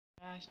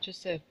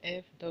Joseph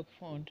F.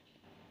 Dunford,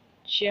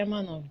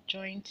 chairman of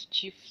Joint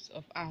Chiefs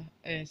of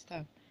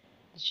Staff,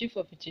 the chief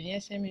of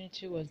Indonesian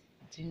military, was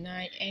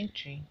denied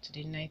entry to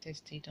the United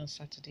States on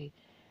Saturday.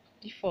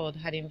 Dunford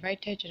had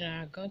invited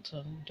General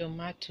Gatot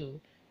Nurmantyo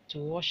to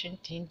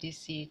Washington,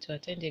 D.C. to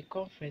attend a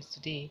conference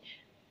today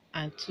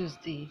and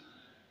Tuesday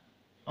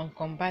on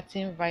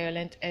combating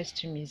violent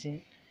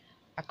extremism,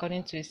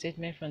 according to a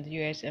statement from the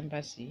U.S.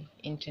 Embassy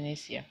in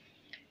Indonesia.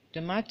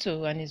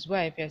 Nurmantyo and his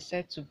wife are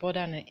set to board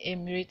an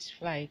Emirates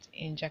flight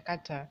in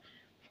Jakarta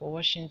for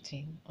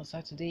Washington on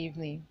Saturday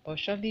evening, but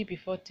shortly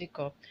before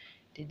takeoff,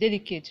 the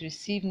delegates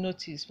received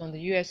notice from the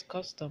U.S.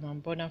 Customs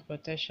and Border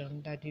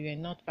Protection that they were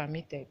not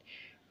permitted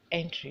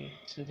entry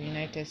to the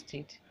United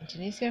States.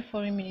 Indonesian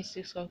Foreign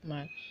Ministry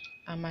spokesman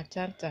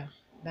Arrmanatha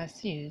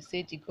Nasir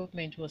said the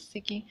government was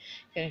seeking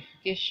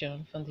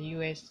clarification from the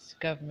U.S.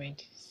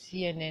 government,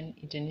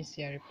 CNN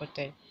Indonesia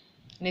reported.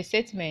 In a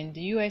statement,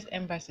 the U.S.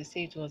 Embassy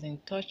said it was in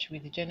touch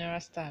with the General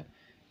Staff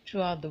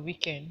throughout the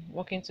weekend,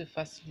 working to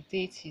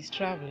facilitate his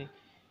travel.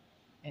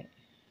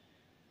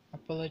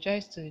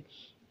 Apologized to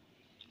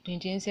the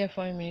Indonesian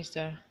Foreign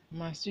Minister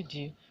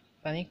Marsudi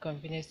for an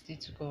inconvenience to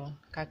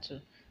Jakarta.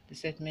 The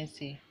statement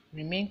said,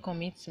 remain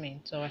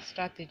commitment to our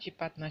strategic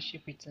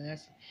partnership with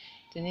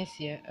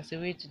Indonesia as a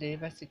way to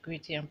deliver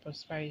security and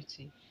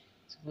prosperity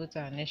to both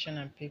our nation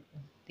and people,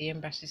 the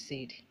embassy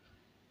said.